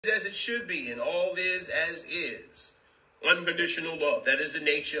as it should be, and all is as is. Unconditional love. That is the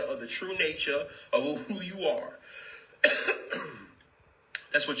nature of the true nature of who you are.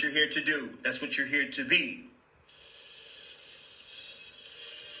 That's what you're here to do. That's what you're here to be.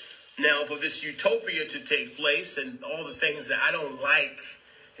 Now, for this utopia to take place and all the things that I don't like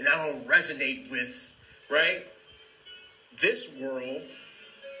and I don't resonate with, right? This world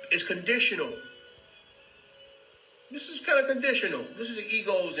is conditional. This is kind of conditional. This is the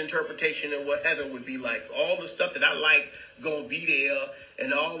ego's interpretation of what heaven would be like. All the stuff that I like gonna be there,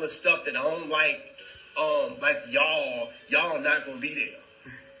 and all the stuff that I don't like y'all not gonna be there.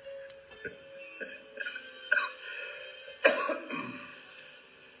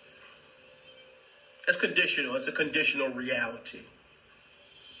 That's conditional. It's a conditional reality.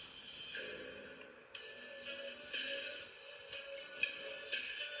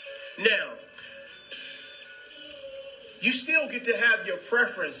 Now, you still get to have your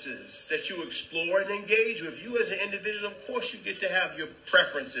preferences that you explore and engage with. You as an individual, of course, you get to have your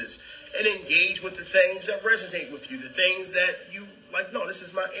preferences and engage with the things that resonate with you, the things that you like. No, this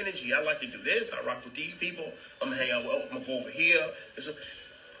is my energy. I like to do this. I rock with these people. I'm going to hang out with, I'm going to go over here.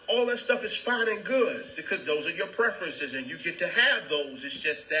 All that stuff is fine and good because those are your preferences and you get to have those. It's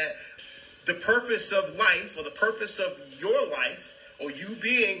just that the purpose of life, or the purpose of your life, or you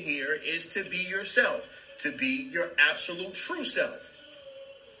being here, is to be yourself. To be your absolute true self.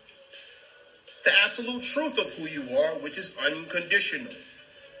 The absolute truth of who you are, which is unconditional.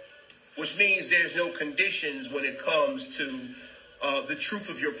 Which means there's no conditions when it comes to the truth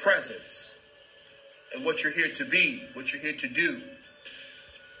of your presence. And what you're here to be, what you're here to do.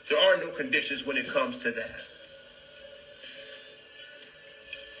 There are no conditions when it comes to that.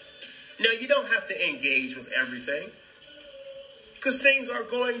 Now, you don't have to engage with everything. Because things are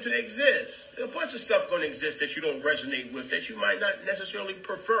going to exist. There's a bunch of stuff going to exist that you don't resonate with, that you might not necessarily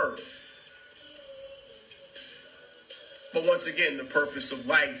prefer. But once again, the purpose of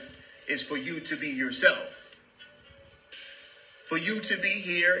life is for you to be yourself. For you to be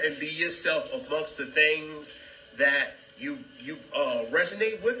here and be yourself amongst the things that you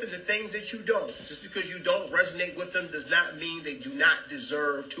resonate with and the things that you don't. Just because you don't resonate with them does not mean they do not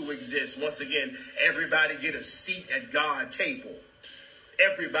deserve to exist. Once again, everybody get a seat at God's table.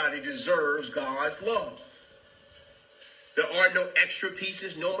 Everybody deserves God's love. There are no extra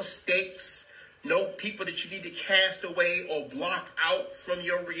pieces, no mistakes, no people that you need to cast away or block out from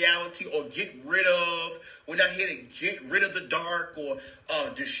your reality or get rid of. We're not here to get rid of the dark or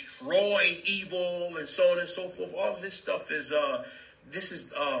destroy evil and so on and so forth. All of this stuff is,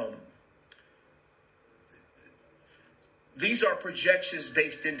 these are projections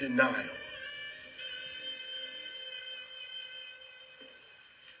based in denial.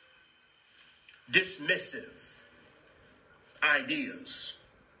 Dismissive ideas.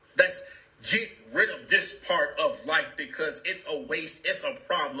 Let's get rid of this part of life because it's a waste, it's a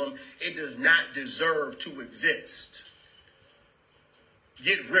problem, it does not deserve to exist.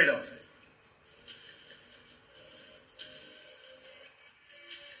 Get rid of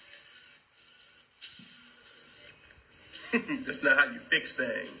it. That's not how you fix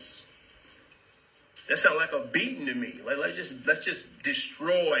things. That sounds like a beating to me. Let's just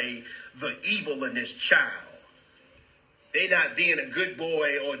destroy the evil in this child. They not being a good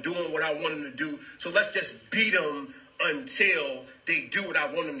boy or doing what I want them to do. So let's just beat them until they do what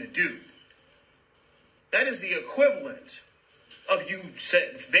I want them to do. That is the equivalent of you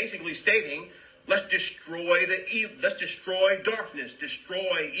basically stating, let's destroy the evil. Let's destroy darkness,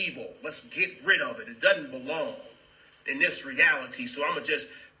 destroy evil. Let's get rid of it. It doesn't belong in this reality. So I'm going to just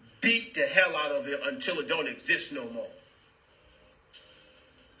beat the hell out of it until it don't exist no more.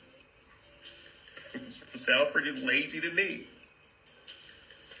 Sound pretty lazy to me.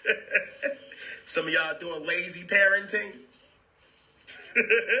 Some of y'all doing lazy parenting.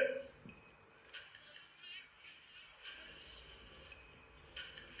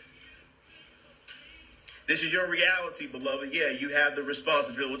 This is your reality, beloved. Yeah, you have the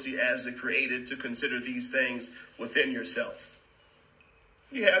responsibility as the creator to consider these things within yourself.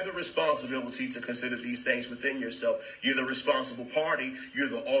 You have the responsibility to consider these things within yourself. You're the responsible party. You're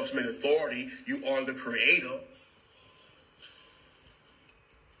the ultimate authority. You are the creator.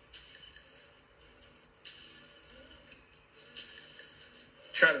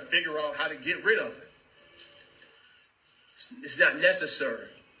 Trying to figure out how to get rid of it. It's not necessary.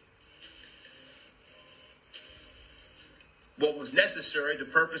 What was necessary, the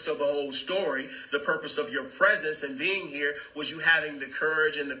purpose of the whole story, the purpose of your presence and being here was you having the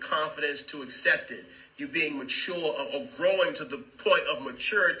courage and the confidence to accept it. You being mature or growing to the point of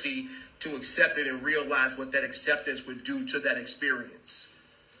maturity to accept it and realize what that acceptance would do to that experience.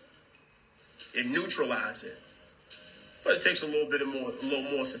 and neutralize it. But it takes a little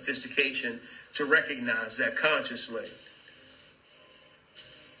more sophistication to recognize that consciously.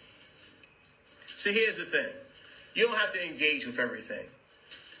 See, here's the thing. You don't have to engage with everything.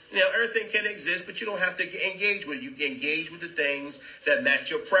 Now, everything can exist, but you don't have to engage with it. You can engage with the things that match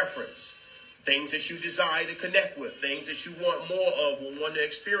your preference, things that you desire to connect with, things that you want more of or want to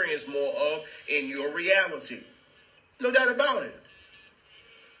experience more of in your reality. No doubt about it.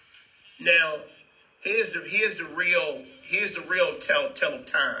 Now, here's the real tell of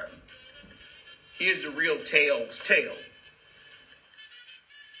time. Here's the real tale's tale.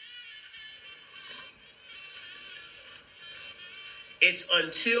 It's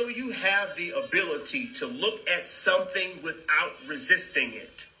until you have the ability to look at something without resisting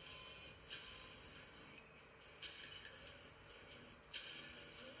it.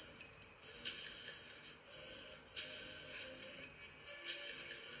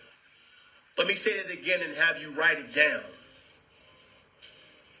 Let me say it again and have you write it down.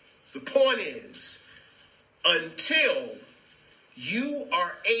 The point is, until you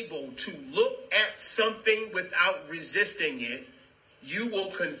are able to look at something without resisting it, you will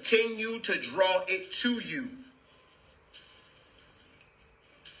continue to draw it to you.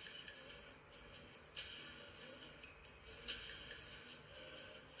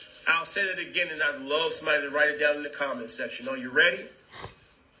 I'll say that again, and I'd love somebody to write it down in the comment section. Are you ready?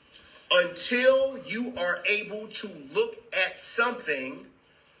 Until you are able to look at something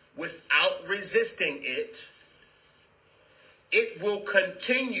without resisting it, it will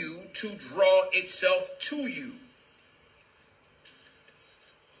continue to draw itself to you.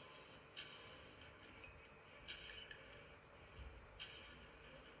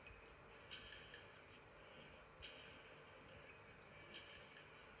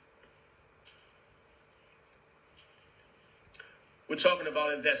 We're talking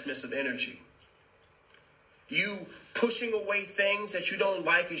about investments of energy. You pushing away things that you don't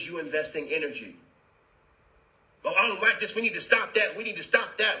like is you investing energy. Oh, I don't like this. We need to stop that. We need to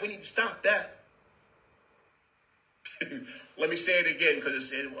stop that. We need to stop that. Let me say it again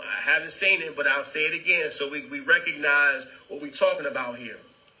because I haven't seen it, but I'll say it again so we recognize what we're talking about here.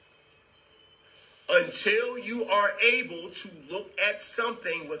 Until you are able to look at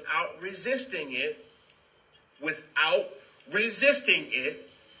something without resisting it,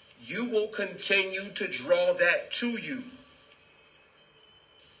 you will continue to draw that to you.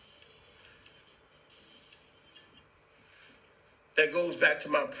 That goes back to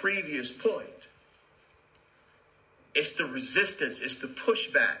my previous point. It's the resistance, it's the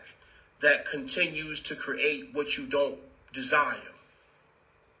pushback that continues to create what you don't desire.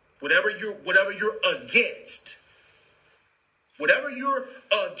 Whatever you're against,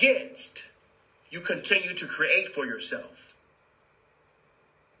 you continue to create for yourself.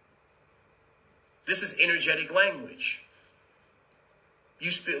 This is energetic language. You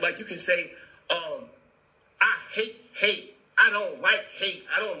speak like you can say, I hate. I don't like hate.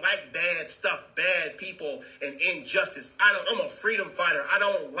 I don't like bad stuff, bad people, and injustice. I'm a freedom fighter. I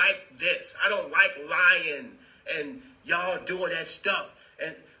don't like this. I don't like lying and y'all doing that stuff.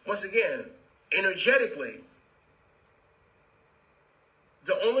 And once again, energetically,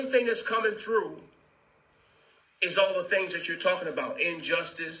 the only thing that's coming through is all the things that you're talking about.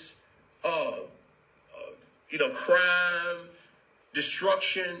 Injustice, crime,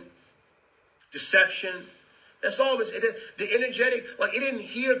 destruction, deception. That's all this. The energetic, like it didn't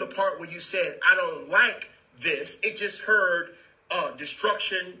hear the part where you said, I don't like this. It just heard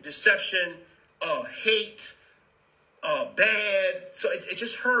destruction, deception, hate, bad. So it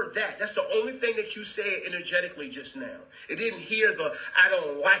just heard that. That's the only thing that you said energetically just now. It didn't hear the, I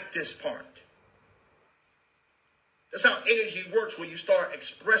don't like this part. That's how energy works when you start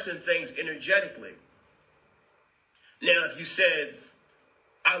expressing things energetically. Now, if you said,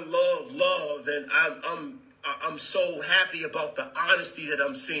 I love, and I'm so happy about the honesty that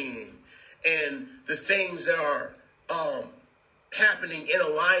I'm seeing and the things that are happening in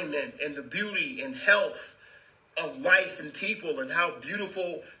alignment and the beauty and health of life and people and how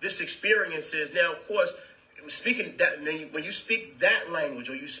beautiful this experience is. Now, of course, speaking that, when you speak that language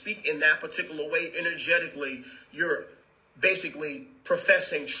or you speak in that particular way energetically, you're basically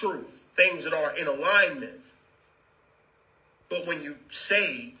professing truth, things that are in alignment. But when you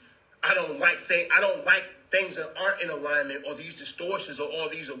say, I don't like things that aren't in alignment or these distortions or all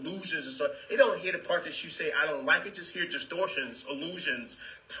these illusions and stuff, they don't hear the part that you say, I don't like it, just hear distortions, illusions,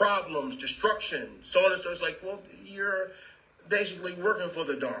 problems, destruction, so on and so on. It's like, well, you're basically working for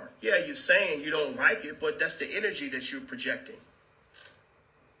the dark. Yeah, you're saying you don't like it, but that's the energy that you're projecting.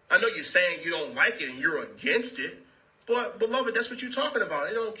 I know you're saying you don't like it and you're against it, But, beloved, that's what you're talking about.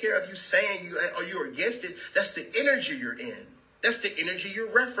 I don't care if you're saying you're against it. That's the energy you're in. That's the energy you're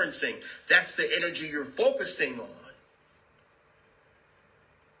referencing. That's the energy you're focusing on.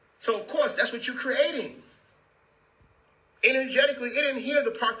 So, of course, that's what you're creating. Energetically, it didn't hear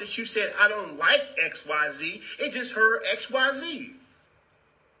the part that you said, I don't like X, Y, Z. It just heard X, Y, Z.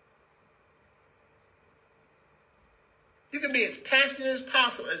 You can be as passionate as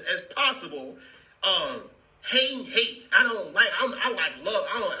possible, hate. I don't like. I like love.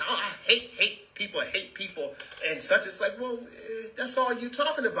 I hate people, and such. It's like, well, that's all you're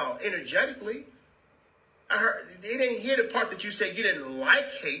talking about energetically. I heard they didn't hear the part that you said you didn't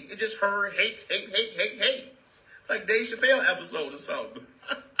like hate. It just heard hate, like Dave Chappelle episode or something.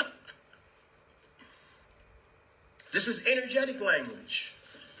 This is energetic language.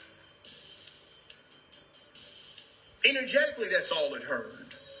 Energetically, that's all it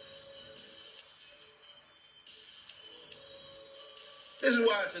heard. This is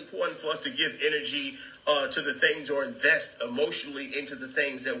why it's important for us to give energy to the things or invest emotionally into the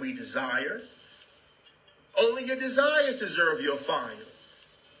things that we desire. Only your desires deserve your fire.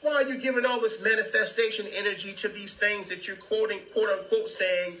 Why are you giving all this manifestation energy to these things that you're quoting, quote unquote,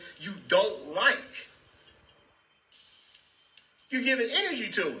 saying you don't like? You're giving energy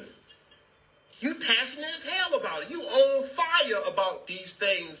to it. You passionate as hell about it. You on fire about these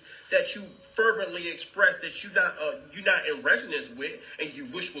things that you fervently express that you're not in resonance with and you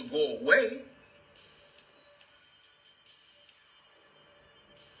wish would go away.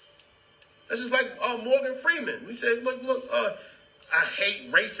 This is like Morgan Freeman. We said, look, I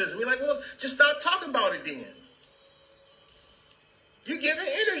hate racism. You're like, well, just stop talking about it then. You're giving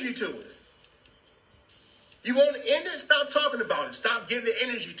energy to it. You want to end it? Stop talking about it. Stop giving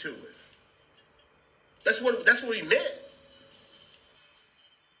energy to it. That's what he meant.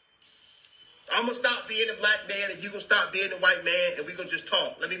 I'm gonna stop being a black man, and you gonna stop being a white man, and we gonna just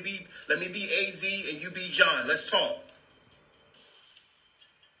talk. Let me be AZ, and you be John. Let's talk.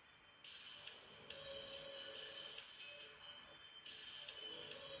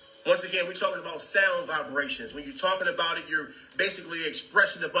 Once again, we're talking about sound vibrations. When you're talking about it, you're basically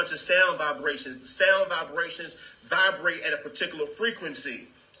expressing a bunch of sound vibrations. The sound vibrations vibrate at a particular frequency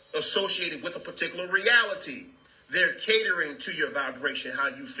associated with a particular reality. They're catering to your vibration, how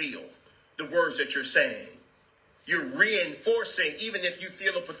you feel, the words that you're saying. You're reinforcing, even if you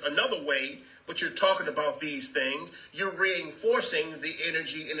feel another way, but you're talking about these things, you're reinforcing the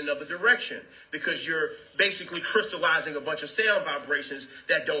energy in another direction because you're basically crystallizing a bunch of sound vibrations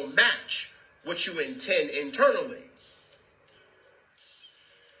that don't match what you intend internally.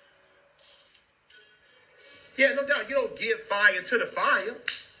 Yeah, no doubt, you don't give fire to the fire.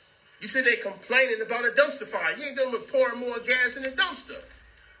 You sit there complaining about a dumpster fire. You ain't doing but pouring more gas in the dumpster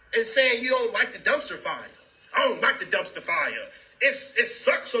and saying you don't like the dumpster fire. I don't like the dumpster fire. It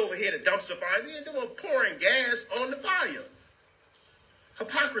sucks over here, the dumpster fire. You ain't doing pouring gas on the fire.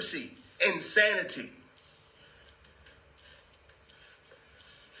 Hypocrisy, insanity.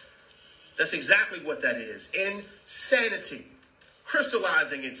 That's exactly what that is. Insanity,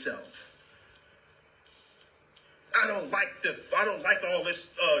 crystallizing itself. I don't like all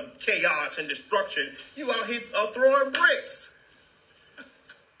this chaos and destruction. You out here throwing bricks.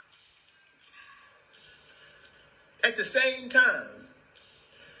 At the same time,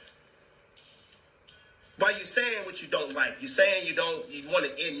 while you're saying what you don't like, you're saying you want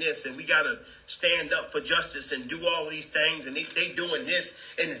to end this, and we got to stand up for justice and do all these things, and they doing this,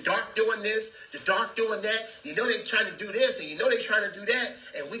 and the dark doing this, the dark doing that. You know they trying to do this, and you know they trying to do that,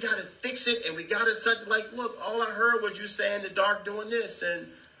 and we got to fix it, and we got to such like, look, all I heard was you saying the dark doing this, and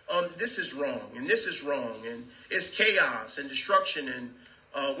this is wrong, and this is wrong, and it's chaos and destruction, and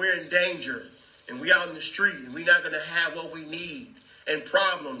we're in danger, and we out in the street, and we're not going to have what we need. And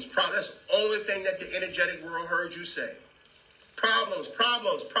problems. That's the only thing that the energetic world heard you say. Problems. Look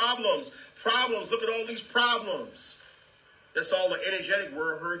at all these problems. That's all the energetic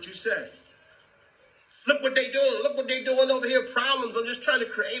world heard you say. Look what they doing. Look what they doing over here. Problems. I'm just trying to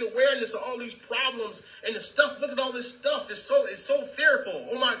create awareness of all these problems and the stuff. Look at all this stuff. It's so fearful.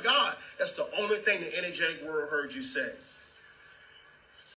 Oh my God. That's the only thing the energetic world heard you say.